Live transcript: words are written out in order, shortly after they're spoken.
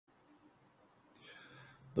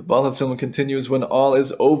The Baal HaTurim continues, when all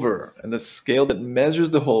is over and the scale that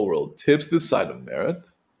measures the whole world tips the side of merit,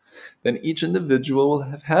 then each individual will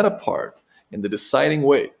have had a part in the deciding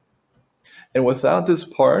weight. And without this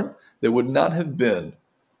part, there would not have been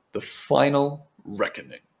the final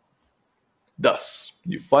reckoning. Thus,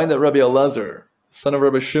 you find that Rabbi Elazar, son of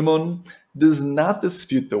Rabbi Shimon, does not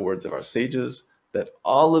dispute the words of our sages that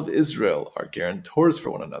all of Israel are guarantors for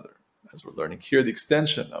one another, as we're learning here the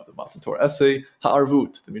extension of the Matan Torah essay,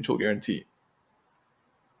 Ha'arvut, the mutual guarantee.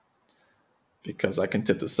 Because I can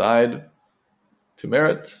tip aside to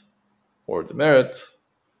merit or demerit,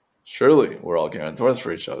 surely we're all guarantors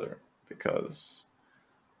for each other, because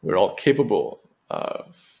we're all capable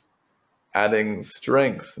of adding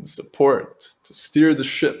strength and support to steer the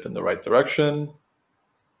ship in the right direction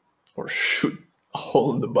or shoot a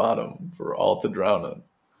hole in the bottom for all to drown in.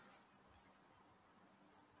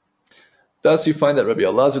 Thus you find that Rabbi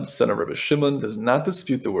Elazar, the son of Rabbi Shimon, does not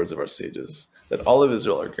dispute the words of our sages, that all of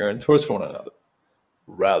Israel are guarantors for one another.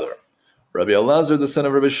 Rather, Rabbi Elazar, the son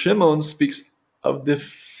of Rabbi Shimon, speaks of the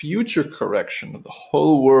future correction of the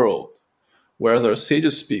whole world, whereas our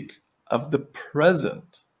sages speak of the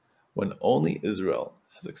present, when only Israel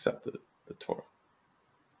has accepted the Torah.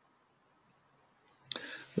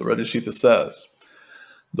 The Red Shita says,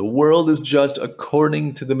 the world is judged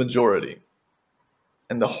according to the majority,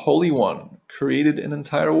 and the Holy One created an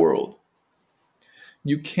entire world.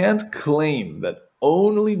 You can't claim that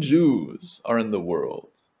only Jews are in the world,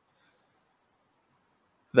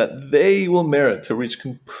 that they will merit to reach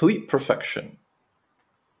complete perfection,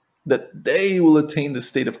 that they will attain the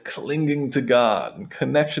state of clinging to God and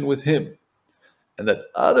connection with Him, and that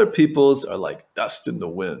other peoples are like dust in the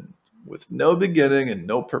wind, with no beginning and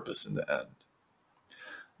no purpose in the end.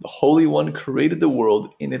 The Holy One created the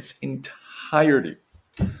world in its entirety,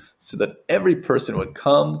 so that every person would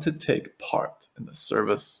come to take part in the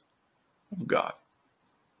service of God.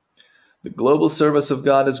 The global service of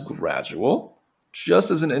God is gradual,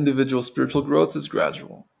 just as an individual spiritual growth is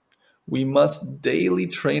gradual. We must daily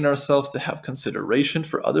train ourselves to have consideration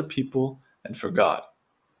for other people and for God.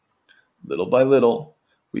 Little by little,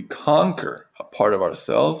 we conquer a part of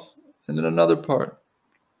ourselves and then another part.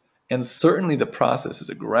 And certainly the process is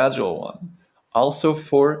a gradual one, also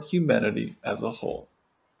for humanity as a whole.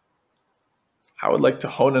 I would like to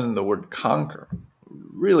hone in on the word conquer.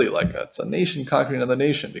 Really like it. It's a nation conquering another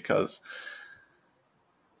nation, because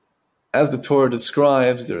as the Torah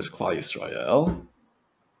describes, there's Klal Yisrael,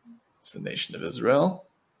 it's the nation of Israel,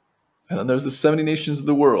 and then there's the 70 nations of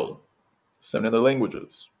the world, 70 other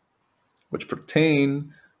languages, which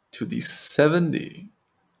pertain to the 70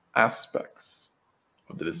 aspects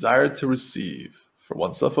of the desire to receive for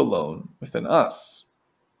oneself alone within us.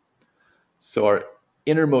 So our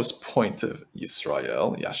innermost point of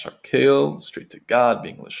Yisrael, Yashar Keil, straight to God,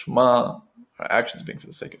 being Lishma, our actions being for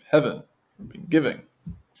the sake of heaven, being giving.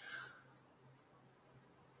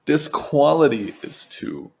 This quality is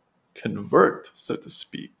to convert, so to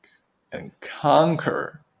speak, and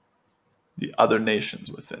conquer the other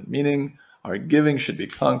nations within, meaning our giving should be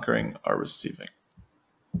conquering our receiving.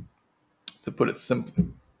 To put it simply.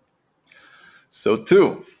 So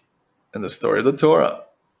too, in the story of the Torah,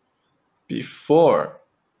 before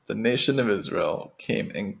the nation of Israel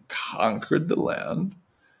came and conquered the land,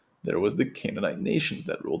 there was the Canaanite nations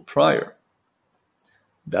that ruled prior.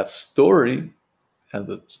 That story, and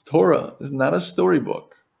the Torah, is not a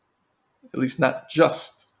storybook, at least not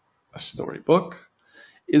just a storybook,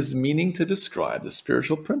 is meaning to describe the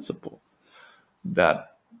spiritual principle that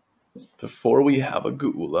before we have a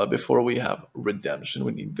geula, before we have redemption,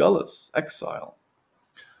 we need galus, exile.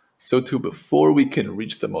 So too, before we can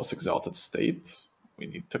reach the most exalted state, we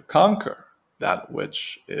need to conquer that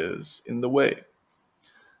which is in the way.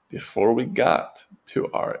 Before we got to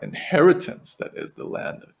our inheritance, that is the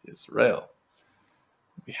land of Israel,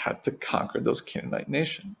 we had to conquer those Canaanite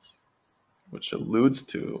nations, which alludes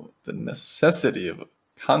to the necessity of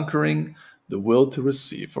conquering the will to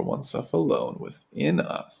receive for oneself alone within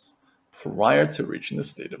us prior to reaching the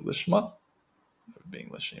state of Lishma, of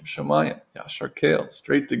being L'Shem Shamayim, Yashar Keil,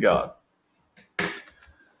 straight to God.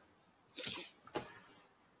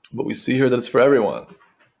 But we see here that it's for everyone,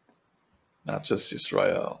 not just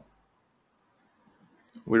Israel.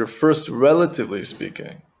 We're first, relatively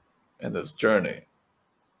speaking, in this journey,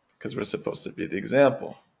 because we're supposed to be the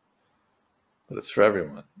example, but it's for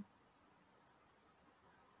everyone.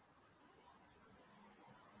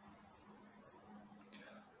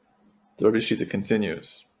 The Rabbi Shita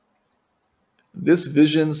continues, this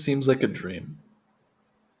vision seems like a dream,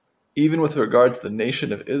 even with regard to the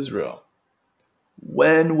nation of Israel.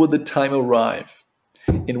 When will the time arrive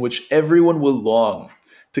in which everyone will long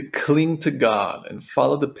to cling to God and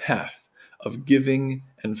follow the path of giving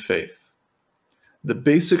and faith. The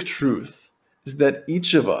basic truth is that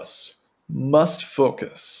each of us must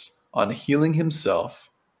focus on healing himself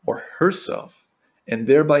or herself and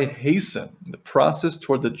thereby hasten the process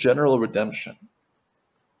toward the general redemption.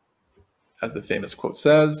 As the famous quote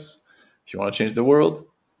says, if you want to change the world,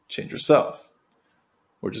 change yourself.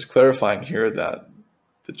 We're just clarifying here that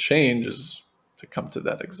the change is to come to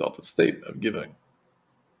that exalted state of giving.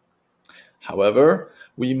 However,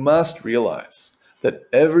 we must realize that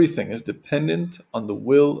everything is dependent on the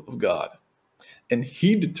will of God, and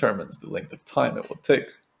He determines the length of time it will take.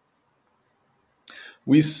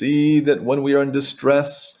 We see that when we are in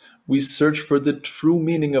distress, we search for the true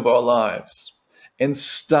meaning of our lives and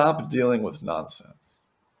stop dealing with nonsense.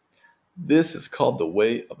 This is called the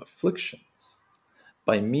way of afflictions,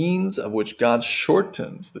 by means of which God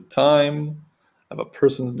shortens the time of a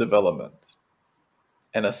person's development.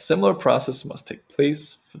 And a similar process must take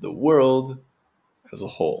place for the world as a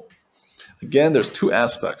whole. Again, there's two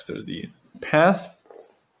aspects. There's the path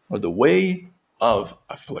or the way of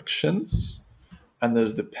afflictions, and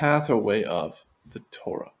there's the path or way of the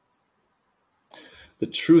Torah. The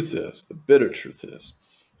truth is, the bitter truth is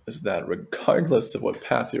that regardless of what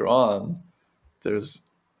path you're on, there's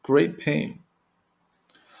great pain.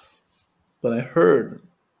 But I heard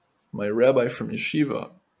my rabbi from yeshiva,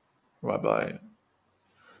 Rabbi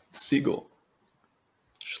Siegel,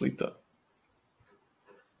 Shlita.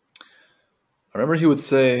 I remember he would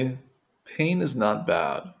say, pain is not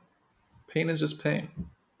bad. Pain is just pain.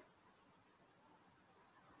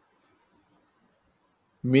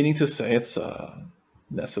 Meaning to say it's a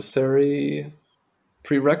necessary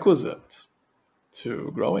prerequisite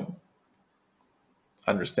to growing.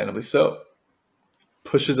 Understandably so.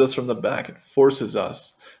 Pushes us from the back. It forces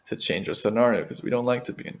us to change our scenario because we don't like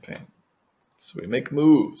to be in pain. So we make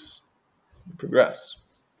moves. We progress.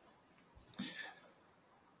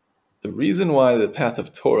 The reason why the path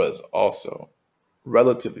of Torah is also,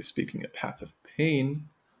 relatively speaking, a path of pain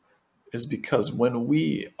is because when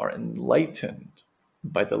we are enlightened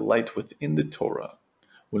by the light within the Torah,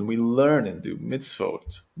 when we learn and do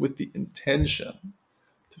mitzvot with the intention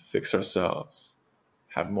to fix ourselves,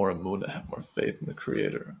 have more emunah, have more faith in the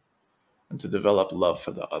Creator, and to develop love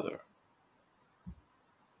for the other.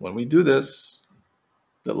 When we do this,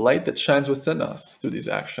 the light that shines within us through these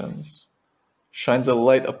actions shines a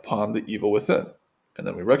light upon the evil within, and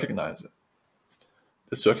then we recognize it.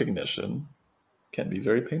 This recognition can be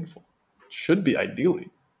very painful. It should be ideally,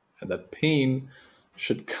 and that pain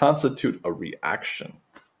should constitute a reaction.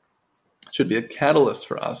 It should be a catalyst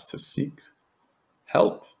for us to seek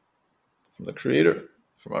help from the Creator,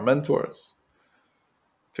 from our mentors,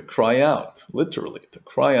 to cry out, literally, to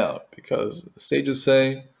cry out, because the sages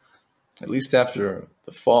say, at least after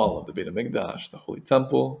the fall of the Beit HaMikdash, the Holy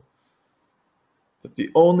Temple, that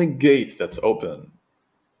the only gate that's open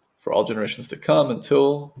for all generations to come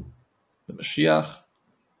until the Mashiach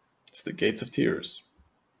is the gates of tears.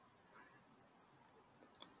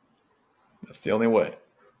 That's the only way.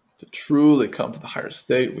 To truly come to the higher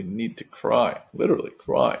state, we need to cry, literally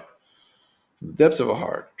cry. From the depths of our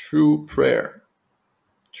heart, true prayer,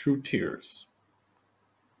 true tears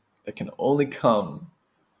that can only come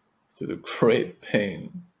through the great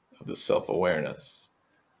pain of the self-awareness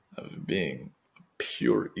of being a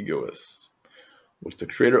pure egoist, which the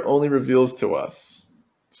Creator only reveals to us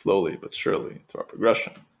slowly but surely through our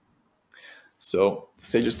progression. So the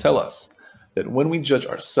sages tell us that when we judge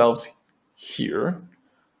ourselves here,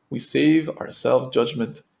 we save ourselves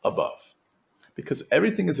judgment above, because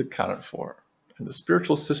everything is accounted for and the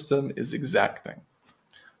spiritual system is exacting.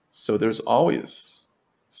 So there's always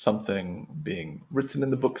something being written in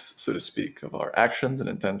the books, so to speak, of our actions and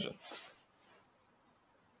intentions.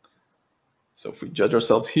 So if we judge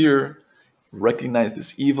ourselves here, recognize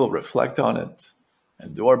this evil, reflect on it,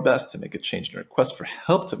 and do our best to make a change and request for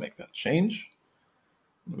help to make that change,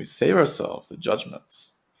 and we save ourselves the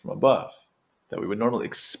judgments from above that we would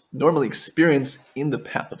normally experience in the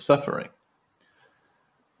path of suffering.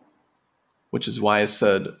 Which is why I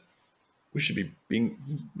said we should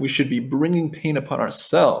be bringing pain upon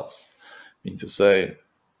ourselves, meaning to say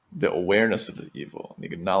the awareness of the evil, the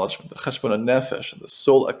acknowledgement, the cheshbon nefesh, and the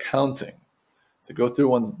soul accounting, to go through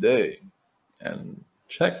one's day and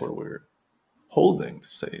check where we're holding, to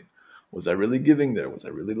say, was I really giving there? Was I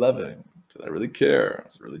really loving? Did I really care?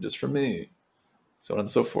 Was it really just for me? So on and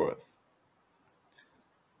so forth.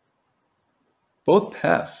 Both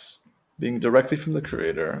paths, being directly from the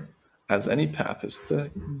Creator, as any path, is to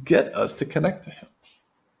get us to connect to Him.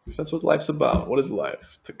 Because that's what life's about. What is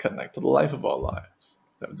life? To connect to the life of all lives.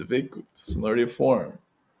 To have dveikut, similarity of form.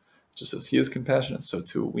 Just as he is compassionate, so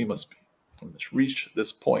too we must be. We must reach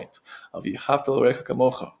this point of V'ahavta l'orecha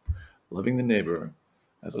kamocha, loving the neighbor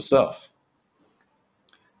as ourselves.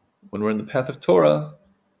 When we're in the path of Torah,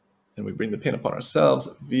 and we bring the pain upon ourselves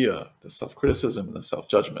via the self-criticism and the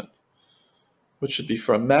self-judgment, which should be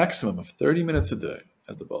for a maximum of 30 minutes a day,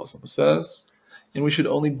 as the Baal Shem says, and we should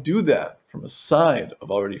only do that from a side of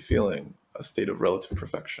already feeling a state of relative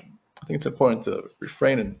perfection. I think it's important to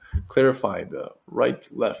refrain and clarify the right,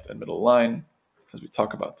 left, and middle line as we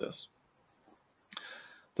talk about this.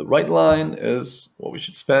 The right line is what we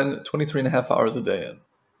should spend 23 and a half hours a day in.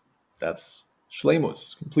 That's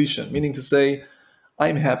shleimus, completion, meaning to say,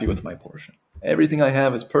 I'm happy with my portion. Everything I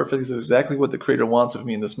have is perfect. This is exactly what the Creator wants of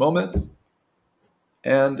me in this moment.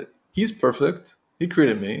 And He's perfect. He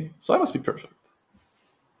created me, so I must be perfect.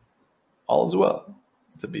 All is well.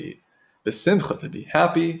 To be besimcha, to be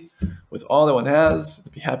happy with all that one has, to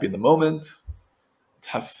be happy in the moment, to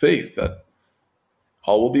have faith that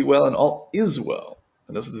all will be well and all is well.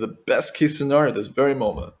 And this is the best case scenario at this very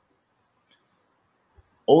moment.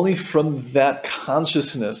 Only from that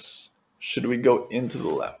consciousness should we go into the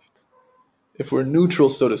left. If we're neutral,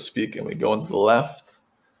 so to speak, and we go into the left,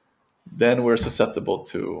 then we're susceptible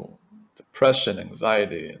to depression,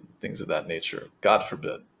 anxiety, and things of that nature. God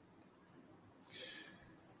forbid.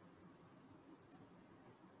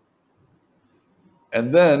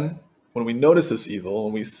 And then, when we notice this evil,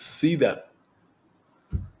 when we see that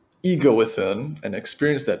ego within and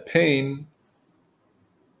experience that pain,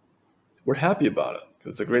 we're happy about it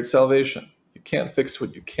because it's a great salvation. You can't fix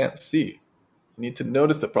what you can't see. You need to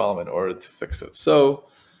notice the problem in order to fix it. So,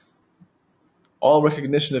 all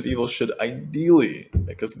recognition of evil should ideally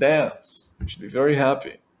make us dance. We should be very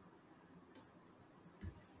happy.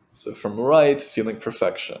 So from right, feeling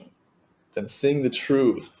perfection, then seeing the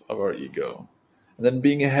truth of our ego, and then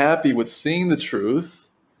being happy with seeing the truth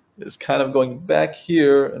is kind of going back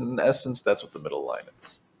here, and in essence, that's what the middle line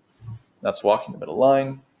is. That's walking the middle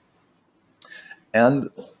line. And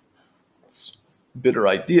it's a bitter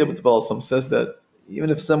idea, but the Baal Shem says that even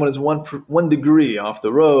if someone is one degree off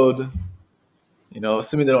the road,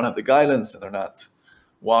 assuming they don't have the guidance and they're not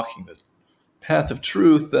walking the path of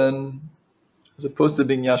truth, then as opposed to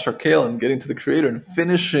being Yashar Kel and getting to the Creator and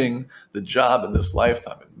finishing the job in this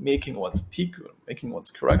lifetime and making one's tikkun, making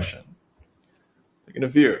one's correction, they're going to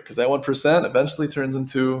veer because that 1% eventually turns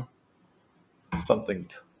into something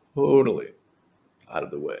totally out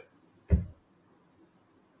of the way.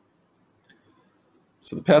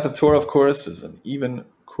 So the path of Torah, of course, is an even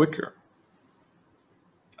quicker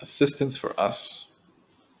assistance for us.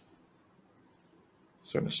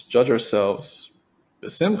 So we must judge ourselves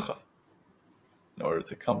besimcha in order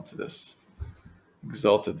to come to this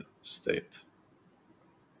exalted state.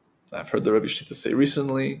 I've heard the Rebbe Shita say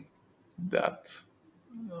recently that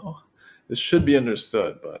this should be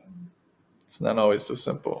understood, but it's not always so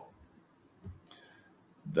simple.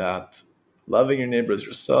 That loving your neighbor as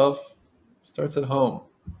yourself starts at home.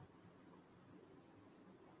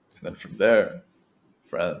 And then from there,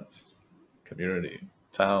 friends, community,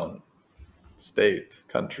 town, state,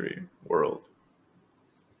 country, world.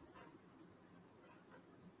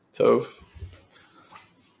 Tov.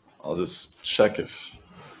 I'll just check if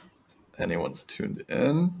anyone's tuned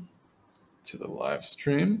in to the live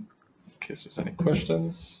stream, in case there's any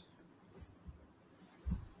questions.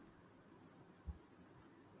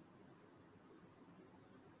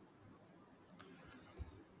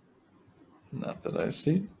 Not that I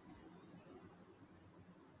see.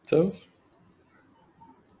 Tov.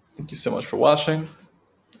 Thank you so much for watching,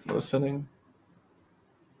 listening.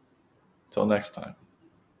 Till next time.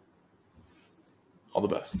 All the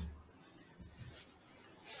best.